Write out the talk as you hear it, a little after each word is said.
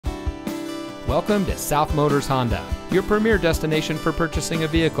Welcome to South Motors Honda, your premier destination for purchasing a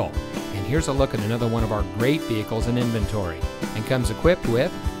vehicle. And here's a look at another one of our great vehicles in inventory, and comes equipped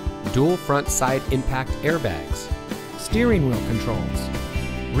with dual front side impact airbags, steering wheel controls,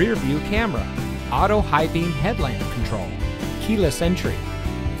 rear view camera, auto high beam headlamp control, keyless entry,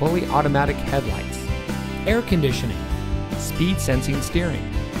 fully automatic headlights, air conditioning, speed sensing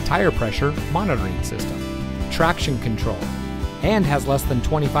steering, tire pressure monitoring system, traction control, and has less than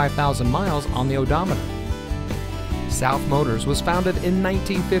 25,000 miles on the odometer. South Motors was founded in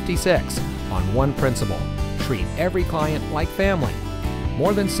 1956 on one principle: treat every client like family.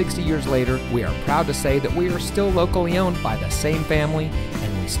 More than 60 years later, we are proud to say that we are still locally owned by the same family,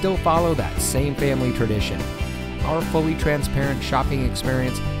 and we still follow that same family tradition. Our fully transparent shopping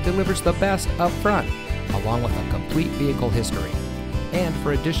experience delivers the best up front, along with a complete vehicle history. And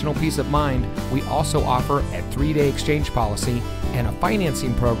for additional peace of mind, we also offer a 3-day exchange policy and a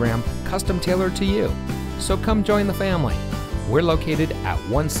financing program custom tailored to you. So come join the family. We're located at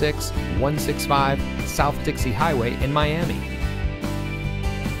 16165 South Dixie Highway in Miami.